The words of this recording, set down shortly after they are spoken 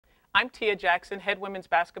I'm Tia Jackson, head women's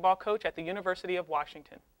basketball coach at the University of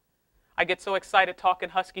Washington. I get so excited talking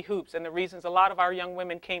Husky hoops and the reasons a lot of our young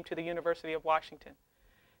women came to the University of Washington.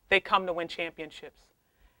 They come to win championships,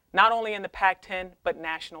 not only in the Pac-10, but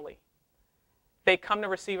nationally. They come to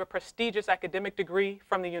receive a prestigious academic degree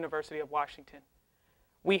from the University of Washington.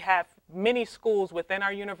 We have many schools within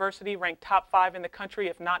our university ranked top 5 in the country,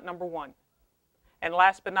 if not number 1. And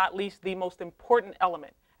last but not least, the most important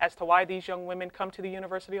element as to why these young women come to the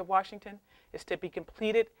University of Washington is to be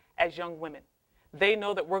completed as young women. They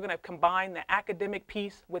know that we're going to combine the academic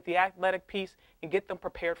piece with the athletic piece and get them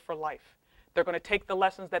prepared for life. They're going to take the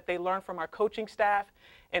lessons that they learn from our coaching staff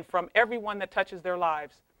and from everyone that touches their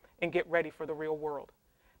lives and get ready for the real world.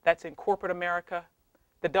 That's in corporate America,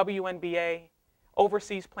 the WNBA,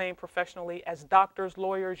 overseas playing professionally, as doctors,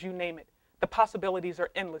 lawyers, you name it. The possibilities are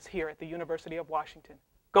endless here at the University of Washington.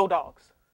 Go Dogs!